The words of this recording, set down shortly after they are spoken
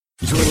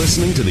You're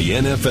listening to the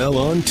NFL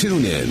on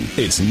TuneIn.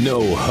 It's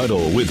No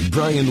Huddle with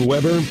Brian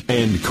Weber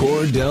and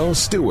Cordell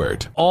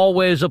Stewart.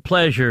 Always a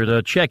pleasure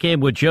to check in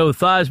with Joe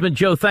Theismann.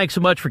 Joe, thanks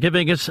so much for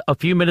giving us a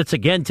few minutes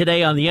again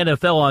today on the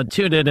NFL on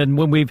TuneIn. And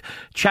when we've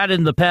chatted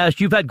in the past,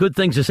 you've had good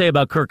things to say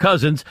about Kirk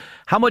Cousins.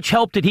 How much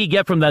help did he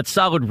get from that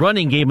solid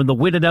running game in the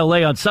win in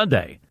L.A. on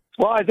Sunday?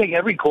 Well, I think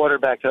every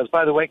quarterback does.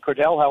 By the way,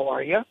 Cordell, how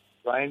are you?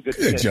 Brian,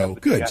 good, Joe.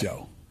 Good,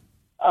 Joe.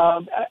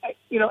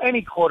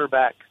 Any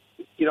quarterback,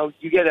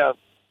 you get a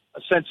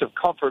sense of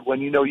comfort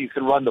when you know you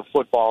can run the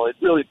football. It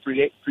really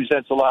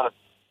presents a lot of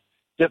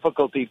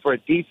difficulty for a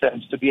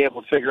defense to be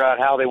able to figure out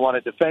how they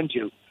want to defend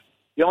you.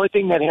 The only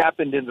thing that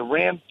happened in the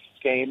Rams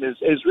game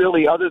is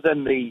really, other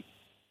than the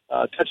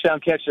touchdown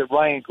catch that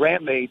Ryan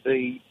Grant made,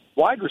 the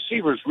wide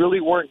receivers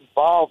really weren't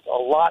involved a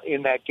lot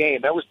in that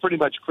game. That was pretty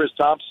much Chris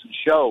Thompson's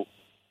show,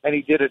 and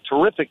he did a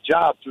terrific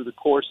job through the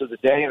course of the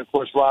day. And, of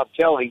course, Rob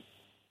Kelly.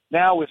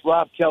 Now with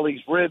Rob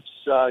Kelly's ribs,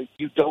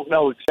 you don't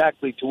know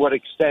exactly to what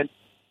extent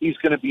he's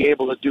going to be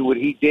able to do what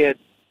he did.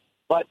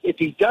 But if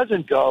he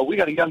doesn't go, we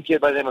got a young kid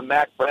by the name of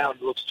Mac Brown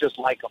who looks just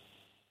like him.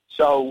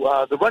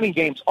 So the running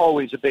game's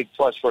always a big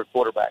plus for a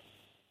quarterback.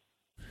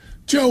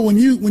 Joe, when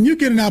you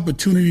get an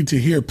opportunity to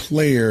hear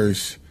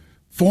players,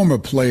 former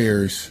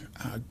players,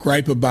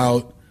 gripe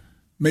about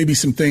maybe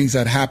some things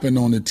that happened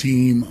on the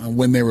team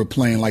when they were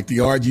playing, like the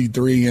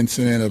RG3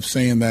 incident of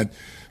saying that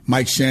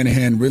Mike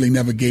Shanahan really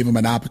never gave him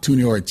an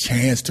opportunity or a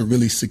chance to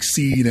really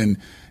succeed, and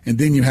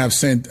then you have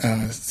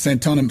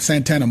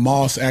Santana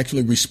Moss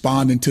actually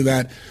responding to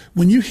that.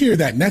 When you hear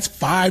that, and that's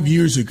 5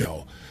 years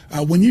ago,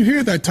 when you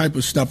hear that type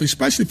of stuff,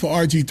 especially for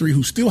RG3,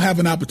 who still have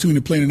an opportunity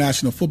to play in the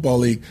National Football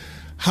League,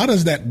 how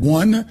does that,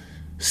 one,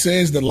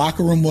 says the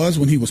locker room was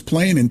when he was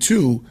playing, and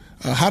two,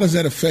 how does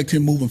that affect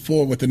him moving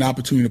forward with an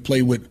opportunity to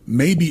play with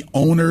maybe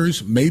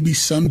owners, maybe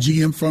some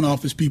GM front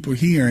office people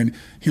here, and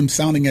him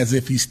sounding as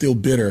if he's still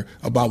bitter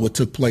about what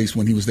took place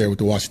when he was there with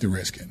the Washington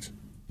Redskins?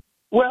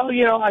 Well,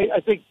 I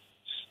think,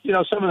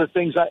 some of the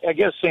things, I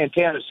guess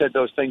Santana said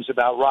those things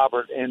about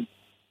Robert, and,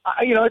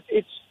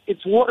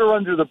 it's water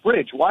under the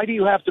bridge. Why do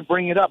you have to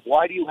bring it up?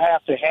 Why do you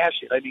have to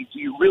hash it? I mean, do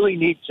you really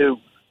need to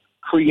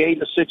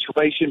create a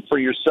situation for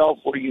yourself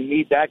where you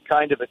need that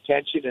kind of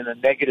attention in a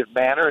negative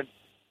manner? And,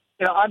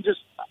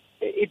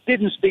 it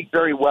didn't speak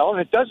very well, and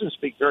it doesn't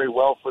speak very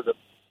well for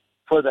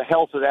the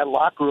health of that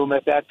locker room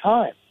at that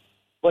time.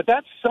 But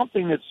that's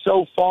something that's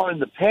so far in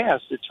the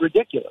past, it's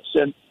ridiculous.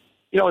 And,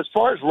 as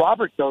far as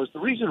Robert goes, the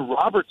reason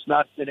Robert's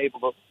not been able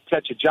to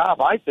catch a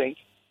job, I think,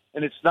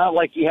 and it's not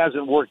like he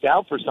hasn't worked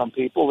out for some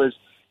people, is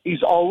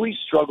he's always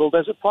struggled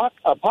as a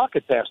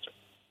pocket passer.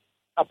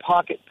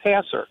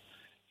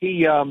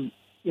 He,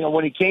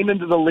 when he came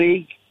into the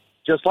league,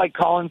 just like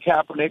Colin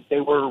Kaepernick,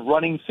 they were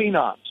running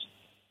phenoms.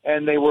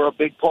 And they were a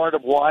big part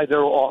of why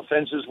their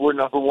offenses were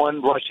number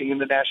one rushing in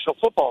the National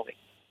Football League.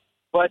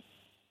 But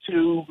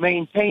to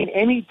maintain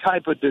any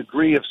type of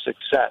degree of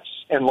success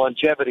and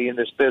longevity in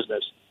this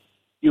business,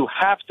 you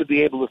have to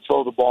be able to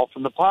throw the ball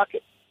from the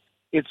pocket.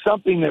 It's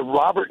something that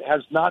Robert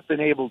has not been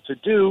able to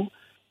do,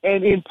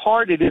 and in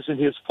part it isn't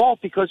his fault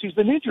because he's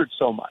been injured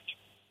so much.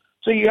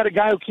 So you got a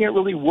guy who can't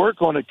really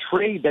work on a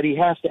trade that he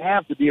has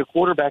to be a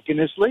quarterback in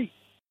this league.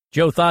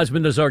 Joe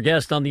Theismann is our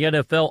guest on the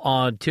NFL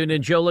on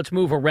TuneIn. Joe, let's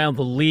move around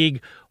the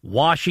league.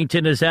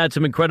 Washington has had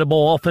some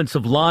incredible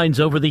offensive lines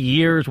over the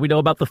years. We know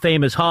about the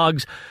famous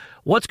Hogs.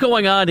 What's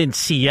going on in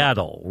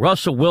Seattle?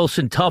 Russell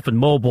Wilson, tough and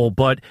mobile,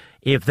 but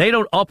if they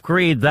don't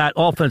upgrade that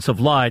offensive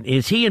line,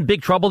 is he in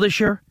big trouble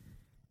this year?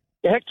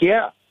 Heck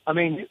yeah. I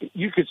mean,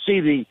 you could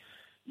see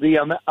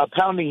the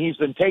pounding he's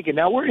been taking.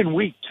 Now, we're in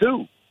week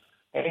 2,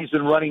 and he's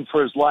been running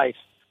for his life.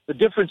 The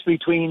difference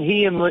between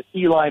he and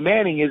Eli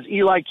Manning is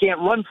Eli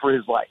can't run for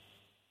his life.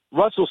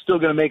 Russell's still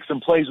going to make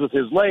some plays with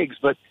his legs,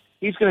 but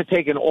he's going to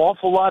take an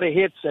awful lot of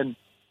hits, and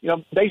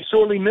they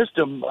sorely missed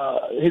him,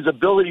 his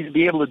ability to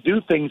be able to do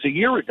things a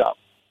year ago.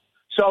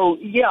 So,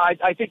 yeah,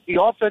 I think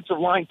the offensive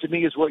line, to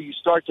me, is where you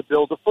start to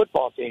build a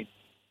football team.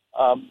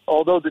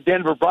 Although the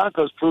Denver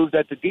Broncos proved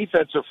that the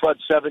defensive front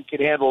seven could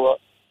handle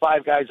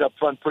 5 guys up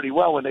front pretty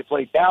well when they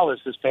played Dallas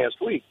this past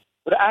week.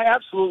 But I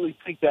absolutely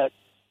think that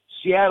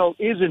Seattle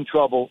is in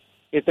trouble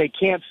if they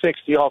can't fix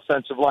the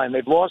offensive line.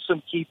 They've lost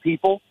some key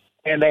people,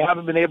 and they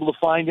haven't been able to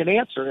find an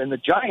answer. And the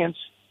Giants,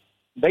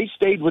 they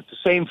stayed with the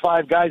same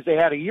 5 guys they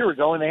had a year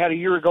ago, and they had a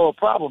year ago a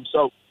problem.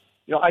 So,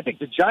 I think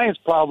the Giants'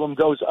 problem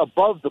goes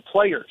above the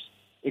players.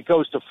 It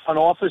goes to front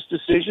office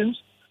decisions.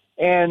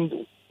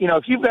 And,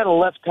 if you've got a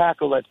left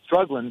tackle that's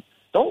struggling,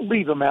 don't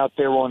leave him out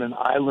there on an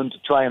island to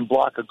try and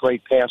block a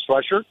great pass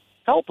rusher.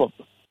 Help him.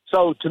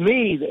 So, to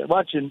me,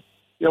 watching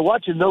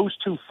those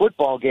 2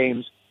 football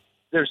games,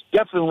 there's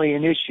definitely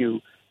an issue.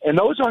 And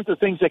those aren't the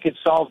things that get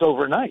solved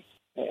overnight.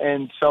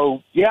 And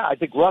so, yeah, I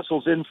think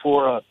Russell's in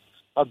for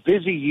a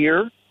busy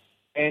year,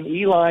 and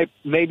Eli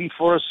maybe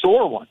for a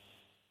sore one.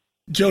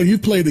 Joe,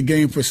 you've played the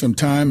game for some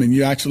time, and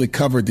you actually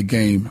covered the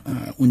game.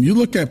 When you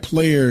look at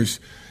players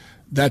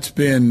that's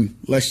been,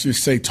 let's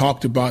just say,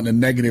 talked about in a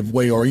negative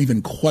way or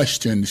even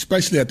questioned,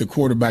 especially at the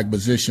quarterback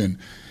position,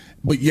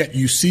 but yet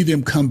you see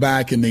them come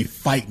back and they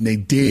fight and they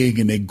dig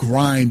and they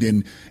grind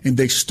and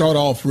they start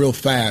off real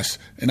fast.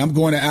 And I'm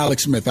going to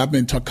Alex Smith. I've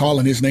been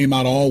calling his name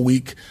out all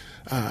week.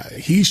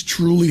 He's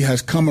truly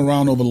has come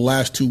around over the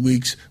last 2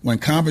 weeks when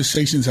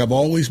conversations have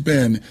always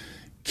been,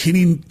 can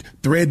he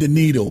thread the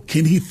needle?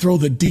 Can he throw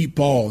the deep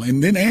ball?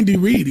 And then Andy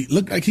Reid, he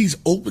looked like he's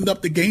opened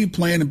up the game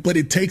plan, but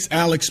it takes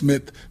Alex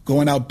Smith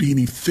going out being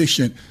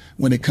efficient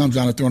when it comes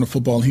down to throwing the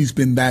football. And he's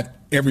been that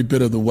every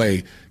bit of the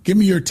way. Give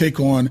me your take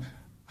on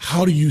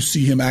how do you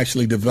see him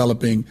actually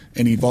developing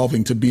and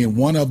evolving to being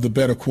one of the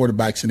better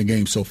quarterbacks in the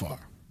game so far?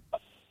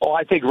 Oh,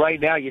 I think right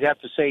now you'd have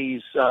to say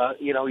he's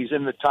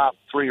in the top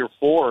 3 or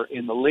 4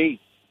 in the league.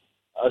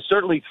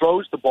 Certainly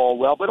throws the ball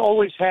well, but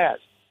always has.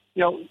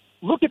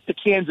 Look at the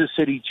Kansas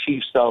City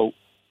Chiefs, though,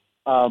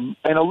 and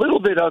a little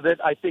bit of it,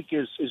 I think,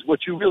 is what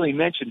you really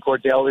mentioned,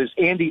 Cordell, is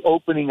Andy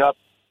opening up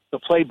the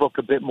playbook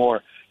a bit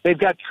more. They've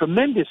got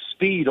tremendous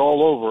speed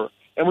all over,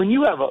 and when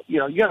you have you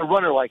got a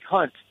runner like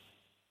Hunt,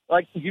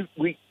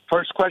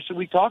 first question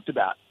we talked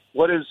about,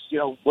 what is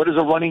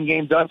a running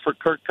game done for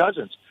Kirk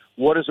Cousins?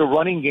 What is a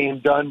running game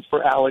done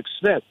for Alex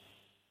Smith?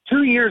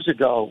 2 years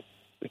ago,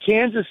 the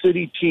Kansas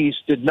City Chiefs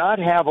did not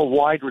have a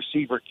wide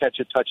receiver catch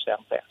a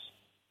touchdown pass.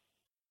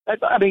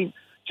 I mean,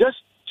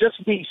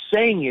 just me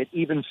saying it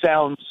even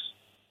sounds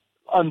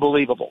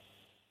unbelievable,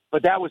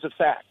 but that was a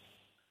fact.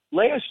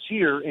 Last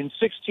year in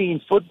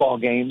 16 football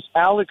games,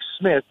 Alex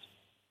Smith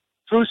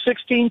threw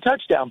 16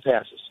 touchdown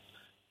passes.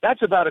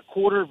 That's about a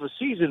quarter of a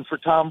season for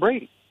Tom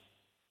Brady.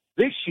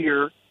 This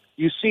year,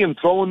 you see him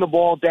throwing the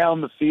ball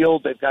down the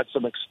field. They've got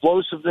some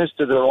explosiveness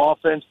to their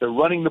offense. They're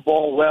running the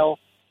ball well.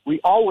 We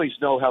always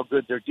know how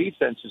good their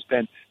defense has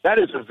been. That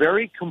is a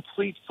very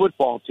complete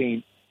football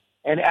team.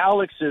 And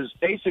Alex has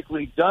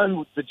basically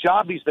done the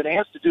job he's been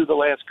asked to do the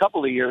last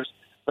couple of years,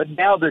 but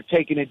now they're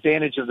taking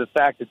advantage of the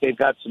fact that they've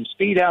got some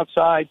speed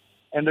outside,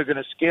 and they're going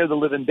to scare the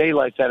living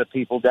daylights out of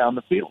people down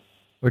the field.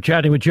 We're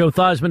chatting with Joe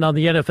Theismann on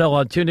the NFL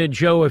on TuneIn.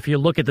 Joe, if you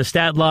look at the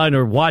stat line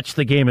or watch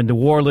the game in New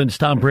Orleans,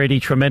 Tom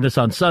Brady, tremendous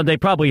on Sunday,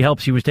 probably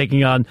helps he was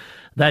taking on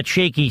that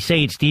shaky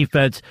Saints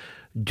defense.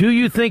 Do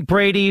you think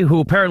Brady,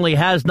 who apparently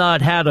has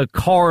not had a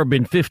carb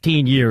in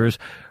 15 years,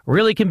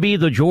 really can be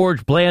the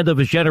George Bland of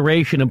his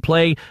generation and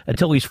play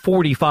until he's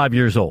 45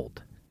 years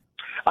old?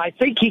 I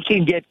think he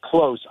can get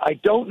close. I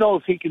don't know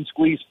if he can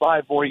squeeze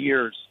 5 more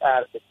years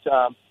out of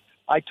it.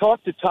 I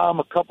talked to Tom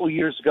a couple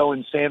years ago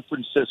in San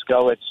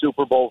Francisco at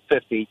Super Bowl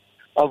 50,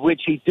 of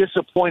which he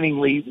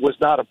disappointingly was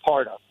not a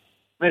part of.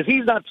 I mean, if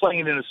he's not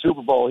playing in a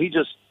Super Bowl, he's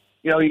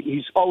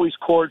always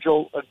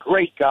cordial, a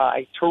great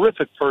guy,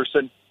 terrific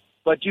person.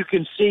 But you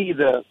can see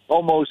the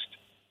almost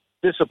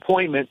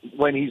disappointment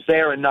when he's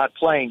there and not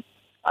playing.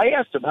 I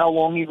asked him how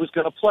long he was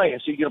going to play. I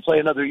said, "You going to play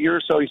another year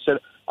or so?" He said,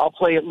 "I'll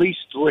play at least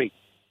 3."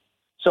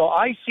 So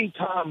I see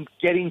Tom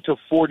getting to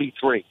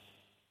 43.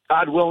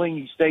 God willing,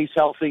 he stays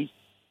healthy.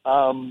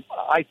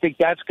 I think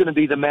that's going to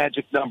be the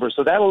magic number.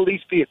 So that'll at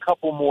least be a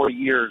couple more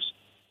years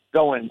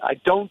going. I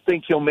don't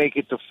think he'll make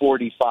it to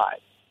 45.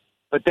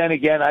 But then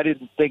again, I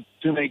didn't think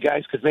too many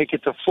guys could make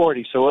it to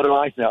 40, so what do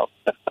I know?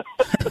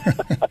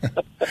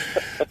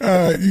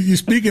 You're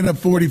speaking of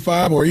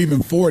 45 or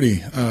even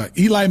 40.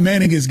 Eli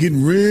Manning is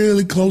getting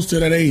really close to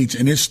that age,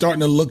 and it's starting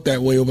to look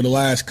that way over the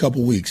last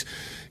couple weeks.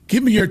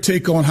 Give me your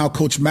take on how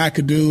Coach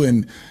McAdoo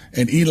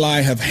and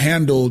Eli have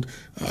handled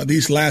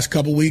these last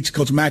couple weeks.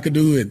 Coach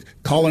McAdoo and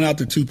calling out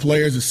the 2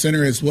 players, the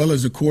center as well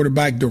as the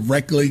quarterback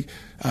directly,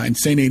 and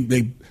saying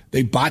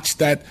they botched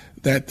that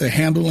the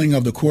handling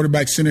of the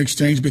quarterback center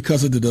exchange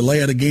because of the delay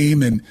of the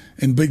game,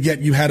 but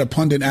yet you had a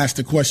pundit ask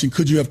the question,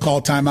 could you have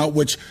called timeout,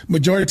 which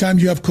majority of the time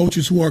you have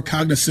coaches who are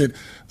cognizant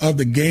of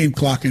the game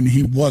clock, and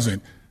he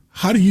wasn't.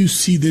 How do you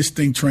see this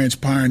thing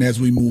transpiring as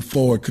we move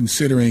forward,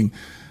 considering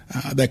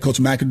that Coach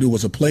McAdoo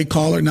was a play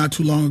caller not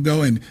too long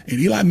ago, and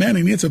Eli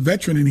Manning is a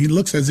veteran, and he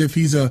looks as if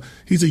he's a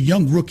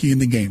young rookie in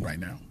the game right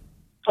now?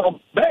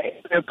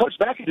 Coach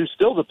McAdoo's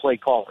still the play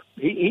caller.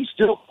 He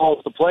still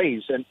calls the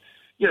plays, and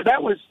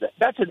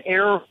that's an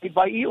error made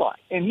by Eli,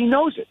 and he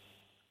knows it.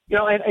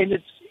 And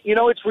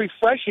it's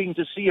refreshing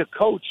to see a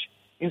coach,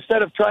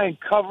 instead of trying to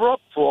cover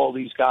up for all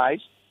these guys,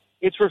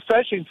 it's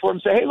refreshing for him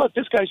to say, "Hey, look,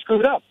 this guy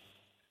screwed up."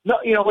 No,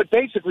 what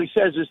basically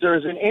says is there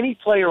isn't any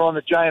player on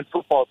the Giant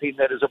football team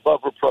that is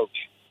above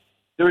reproach.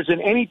 There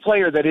isn't any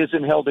player that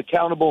isn't held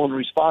accountable and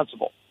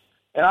responsible.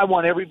 And I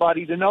want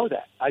everybody to know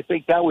that. I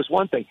think that was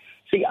one thing.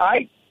 See,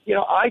 I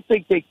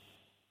think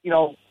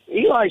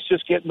Eli's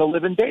just getting the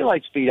living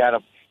daylights beat out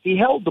of him. He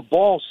held the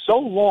ball so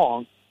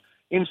long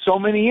in so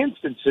many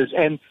instances.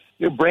 And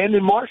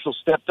Brandon Marshall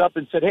stepped up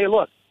and said, "Hey,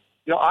 look,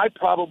 I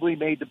probably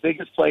made the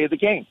biggest play of the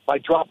game by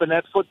dropping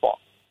that football."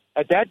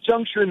 At that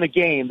juncture in the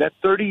game, that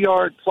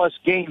 30-yard-plus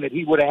game that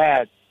he would have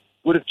had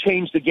would have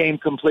changed the game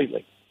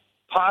completely,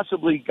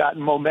 possibly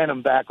gotten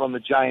momentum back on the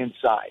Giants'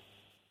 side.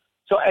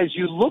 So as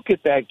you look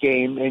at that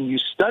game and you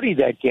study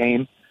that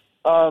game,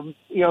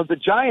 the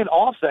Giant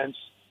offense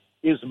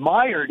is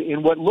mired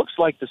in what looks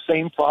like the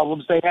same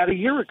problems they had a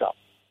year ago.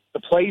 The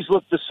plays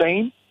look the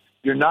same.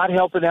 You're not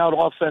helping out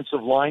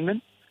offensive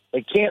linemen.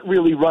 They can't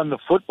really run the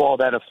football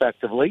that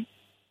effectively.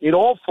 It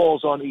all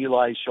falls on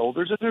Eli's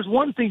shoulders. And there's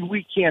one thing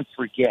we can't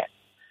forget,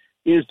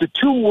 is the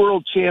 2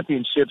 world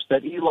championships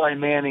that Eli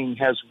Manning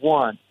has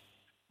won.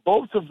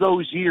 Both of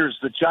those years,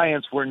 the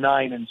Giants were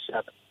 9-7.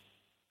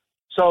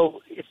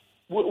 So if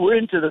we're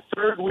into the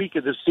 3rd week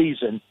of the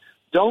season,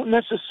 don't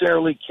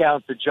necessarily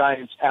count the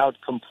Giants out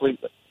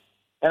completely.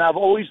 And I've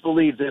always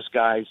believed this,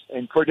 guys.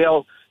 And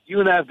Cordell, you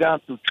and I have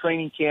gone through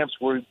training camps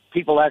where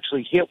people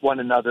actually hit one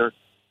another.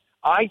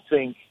 I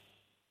think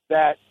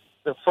that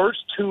the first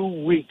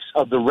 2 weeks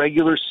of the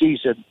regular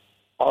season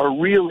are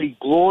really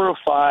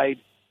glorified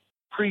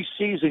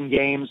preseason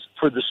games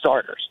for the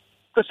starters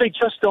because they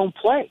just don't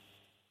play.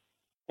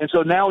 And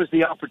so now is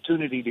the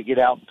opportunity to get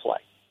out and play.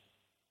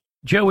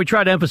 Joe, we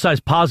try to emphasize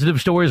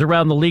positive stories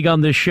around the league on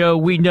this show.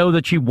 We know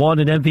that you won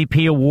an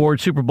MVP award,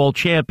 Super Bowl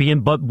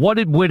champion, but what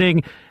did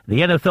winning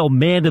the NFL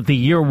Man of the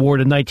Year award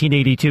in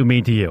 1982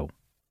 mean to you?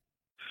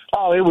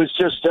 Oh, it was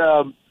just,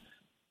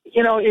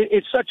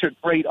 it's such a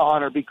great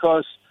honor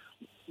because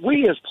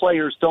we as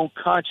players don't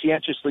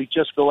conscientiously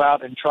just go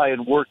out and try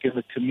and work in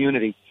the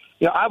community.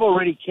 I've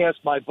already cast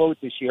my vote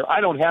this year.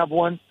 I don't have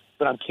one,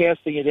 but I'm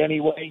casting it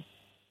anyway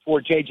for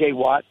J.J.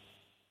 Watt,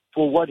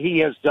 for what he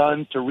has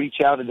done to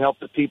reach out and help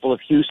the people of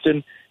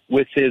Houston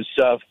with his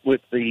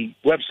with the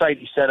website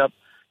he set up.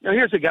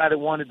 Here's a guy that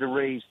wanted to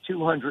raise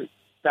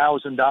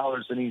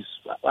 $200,000, and he's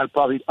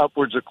probably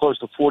upwards or close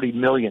to $40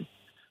 million.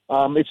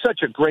 It's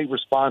such a great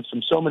response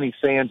from so many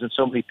fans and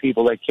so many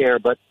people that care.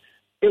 But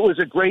it was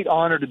a great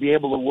honor to be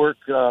able to work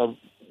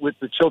with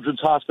the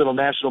Children's Hospital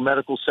National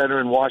Medical Center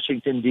in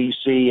Washington,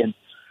 D.C.,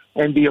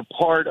 and be a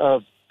part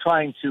of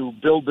trying to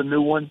build the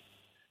new one.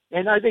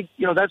 And I think,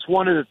 that's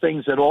one of the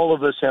things that all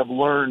of us have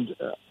learned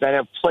that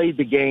have played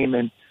the game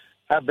and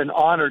have been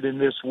honored in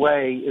this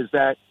way is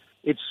that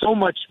it's so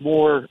much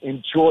more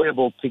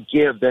enjoyable to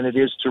give than it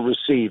is to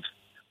receive.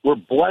 We're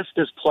blessed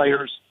as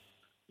players.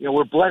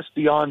 We're blessed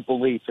beyond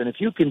belief. And if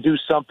you can do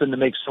something to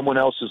make someone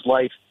else's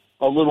life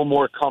a little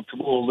more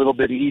comfortable, a little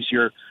bit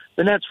easier,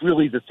 then that's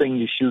really the thing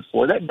you shoot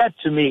for. That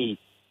to me,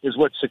 is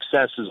what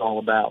success is all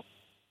about.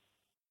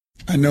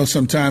 I know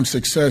sometimes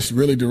success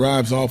really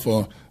derives off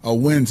of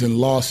wins and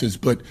losses,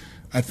 but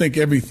I think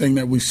everything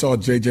that we saw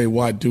J.J.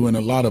 Watt do and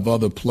a lot of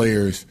other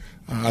players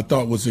I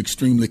thought was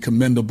extremely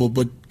commendable.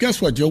 But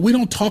guess what, Joe? We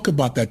don't talk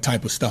about that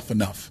type of stuff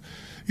enough.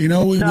 We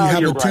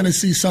have a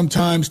tendency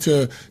sometimes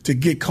to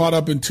get caught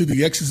up into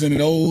the X's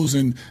and O's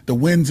and the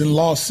wins and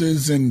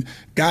losses and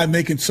guy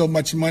making so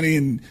much money,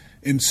 and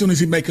as soon as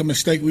he make a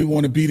mistake, we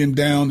want to beat him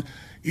down.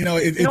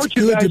 It's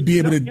good to be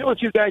able to. You know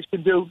what you guys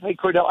can do? Hey,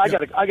 Cordell, I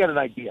got an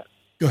idea.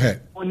 Go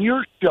ahead. On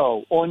your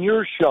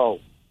show,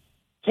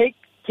 take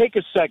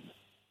a segment.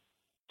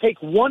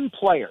 Take one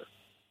player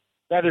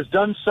that has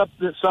done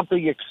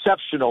something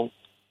exceptional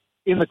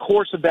in the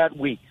course of that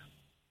week.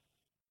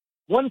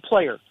 One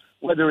player,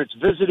 whether it's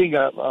visiting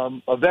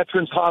a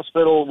veterans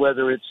hospital,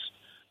 whether it's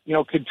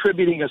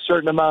contributing a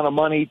certain amount of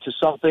money to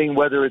something,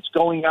 whether it's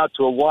going out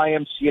to a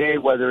YMCA,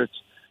 whether it's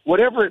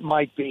whatever it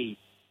might be,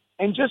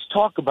 and just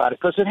talk about it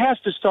because it has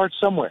to start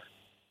somewhere.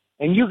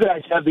 And you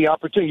guys have the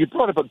opportunity. You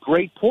brought up a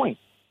great point.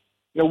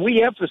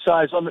 We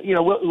emphasize on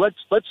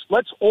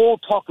let's all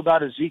talk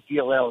about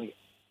Ezekiel Elliott.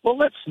 Well,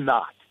 let's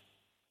not.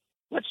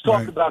 Let's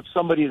talk about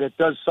somebody that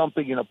does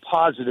something in a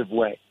positive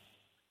way.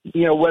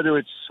 Whether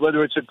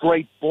it's a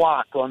great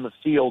block on the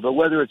field or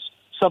whether it's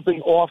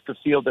something off the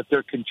field that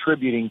they're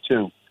contributing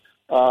to.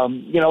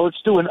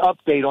 Let's do an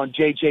update on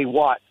J.J.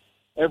 Watt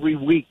every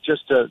week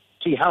just to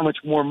see how much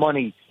more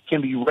money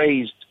can be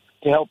raised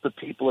to help the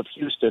people of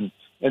Houston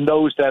and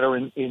those that are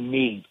in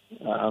need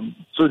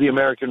through the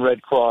American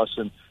Red Cross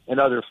and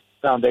other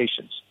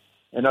foundations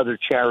and other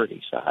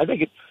charities. I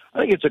think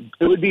it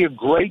would be a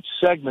great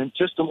segment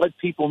just to let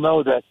people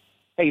know that,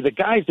 hey, the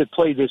guys that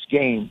play this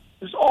game,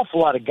 there's an awful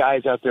lot of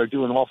guys out there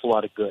doing an awful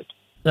lot of good.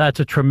 That's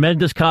a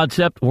tremendous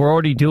concept. We're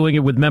already doing it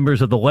with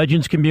members of the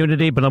Legends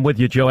community, but I'm with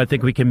you, Joe. I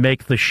think we can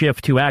make the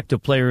shift to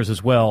active players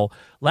as well.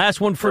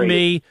 Last one for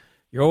me.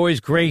 You're always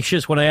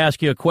gracious when I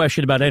ask you a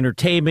question about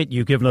entertainment.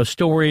 You've given us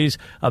stories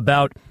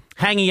about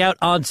hanging out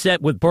on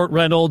set with Burt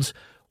Reynolds.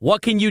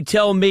 What can you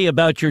tell me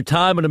about your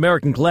time on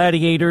American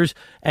Gladiators?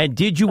 And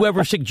did you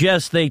ever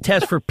suggest they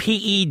test for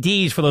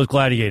PEDs for those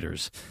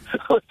gladiators?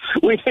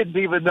 We didn't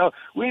even know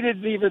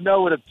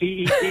what a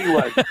PED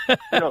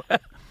was.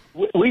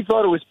 We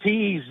thought it was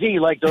PEZ,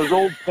 like those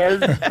old Pez,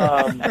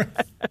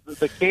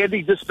 the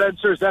candy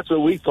dispensers. That's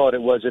what we thought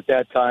it was at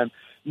that time.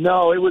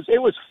 No, it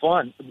was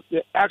fun.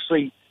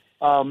 Actually,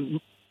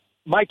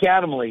 Mike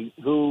Adamle,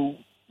 who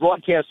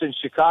broadcast in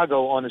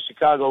Chicago on the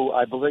Chicago,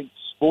 I believe,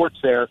 sports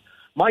there,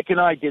 Mike and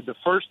I did the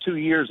first 2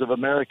 years of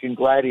American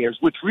Gladiators,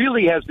 which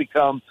really has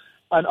become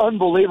an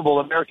unbelievable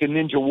American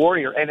Ninja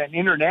Warrior and an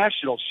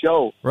international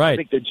show. Right. I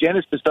think the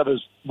genesis of it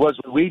was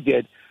what we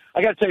did.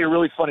 I got to tell you a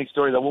really funny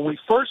story, though. When we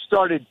first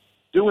started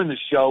doing the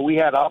show, we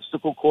had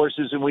obstacle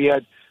courses and we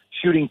had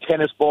shooting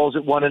tennis balls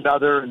at one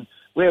another, and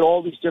we had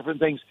all these different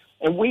things.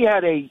 And we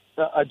had a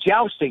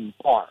jousting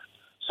bar.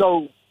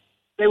 So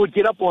they would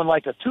get up on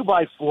like a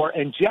 2x4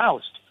 and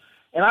joust.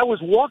 And I was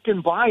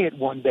walking by it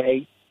one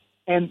day,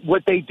 And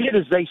what they did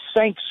is they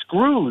sank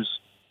screws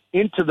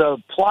into the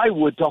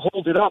plywood to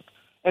hold it up,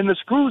 and the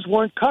screws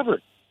weren't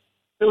covered.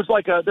 There was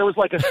like a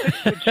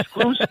 6-inch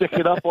screw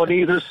sticking up on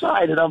either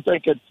side, and I'm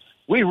thinking,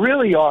 we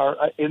really are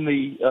in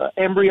the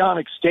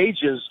embryonic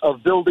stages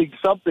of building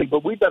something,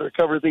 but we better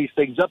cover these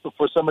things up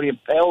before somebody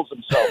impales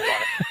himself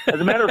on it.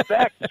 As a matter of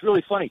fact, it's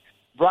really funny.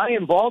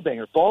 Brian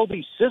Baldinger,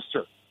 Baldy's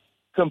sister,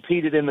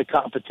 competed in the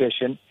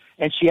competition,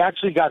 and she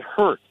actually got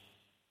hurt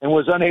and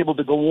was unable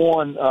to go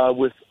on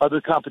with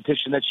other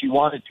competition that she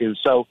wanted to.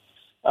 So,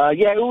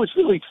 it was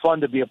really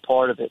fun to be a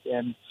part of it,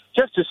 and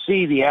just to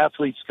see the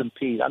athletes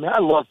compete. I mean,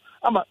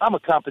 I'm a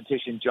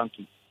competition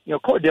junkie. You know,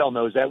 Cordell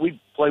knows that.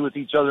 We play with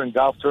each other in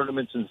golf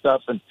tournaments and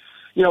stuff, and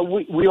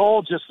we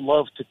all just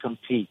love to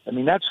compete. I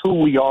mean, that's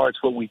who we are.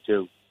 It's what we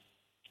do.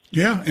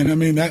 Yeah, and I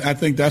mean, I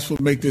think that's what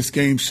makes this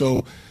game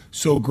so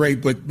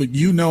great. But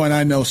and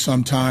I know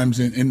sometimes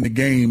in the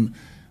game,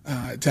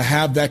 to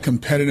have that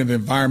competitive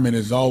environment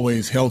is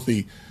always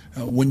healthy.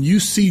 When you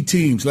see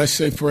teams, let's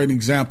say for an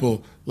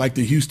example, like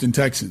the Houston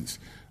Texans,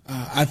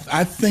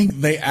 I think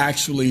they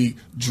actually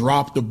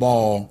dropped the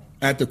ball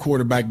at the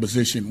quarterback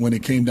position when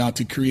it came down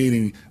to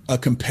creating a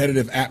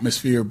competitive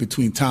atmosphere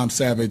between Tom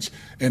Savage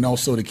and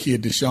also the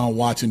kid Deshaun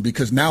Watson,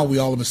 because now we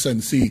all of a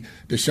sudden see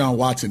Deshaun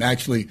Watson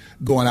actually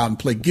going out and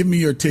play. Give me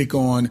your take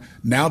on,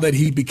 now that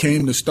he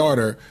became the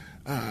starter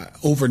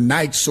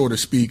overnight, so to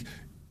speak,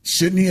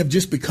 shouldn't he have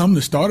just become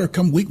the starter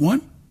come week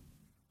one?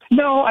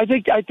 No, I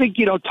think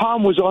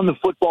Tom was on the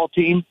football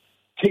team.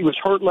 He was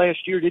hurt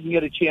last year, didn't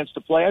get a chance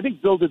to play. I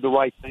think Bill did the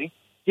right thing,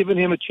 giving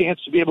him a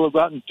chance to be able to go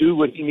out and do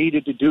what he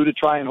needed to do to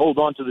try and hold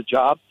on to the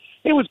job.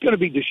 It was going to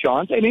be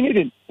Deshaun. I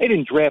mean, they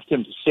didn't draft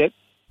him to sit.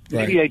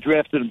 Maybe they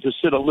drafted him to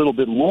sit a little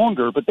bit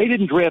longer, but they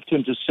didn't draft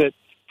him to sit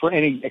for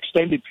any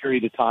extended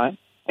period of time.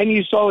 And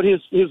you saw it,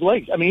 his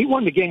legs. I mean, he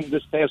won the game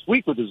this past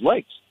week with his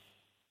legs.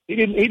 He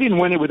didn't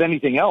win it with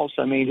anything else.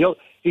 I mean,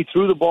 he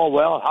threw the ball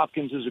well.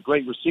 Hopkins is a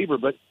great receiver,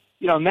 but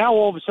now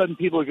all of a sudden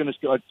people are going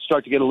to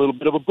start to get a little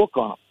bit of a book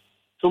on him.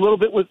 It's a little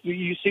bit what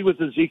you see with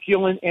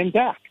Ezekiel and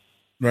Dak.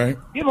 Right.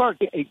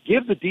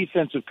 Give the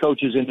defensive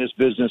coaches in this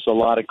business a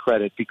lot of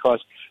credit,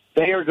 because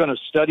they are going to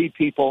study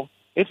people.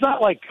 It's not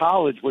like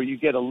college where you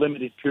get a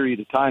limited period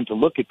of time to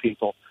look at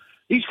people.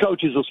 These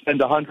coaches will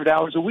spend 100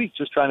 hours a week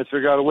just trying to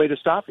figure out a way to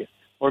stop you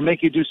or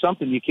make you do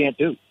something you can't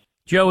do.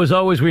 Joe, as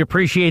always, we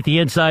appreciate the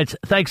insights.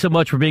 Thanks so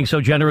much for being so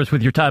generous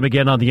with your time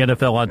again on the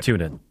NFL on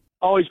TuneIn.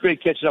 Always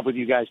great catching up with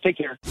you guys. Take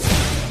care.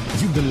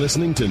 You've been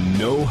listening to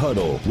No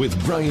Huddle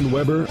with Brian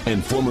Weber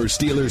and former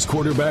Steelers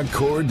quarterback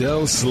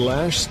Cordell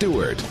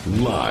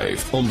 /Stewart,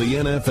 live on the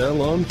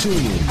NFL on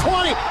TuneIn.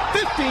 20,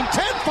 15,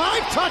 10,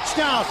 5,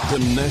 touchdown. The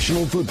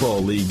National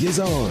Football League is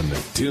on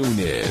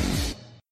TuneIn.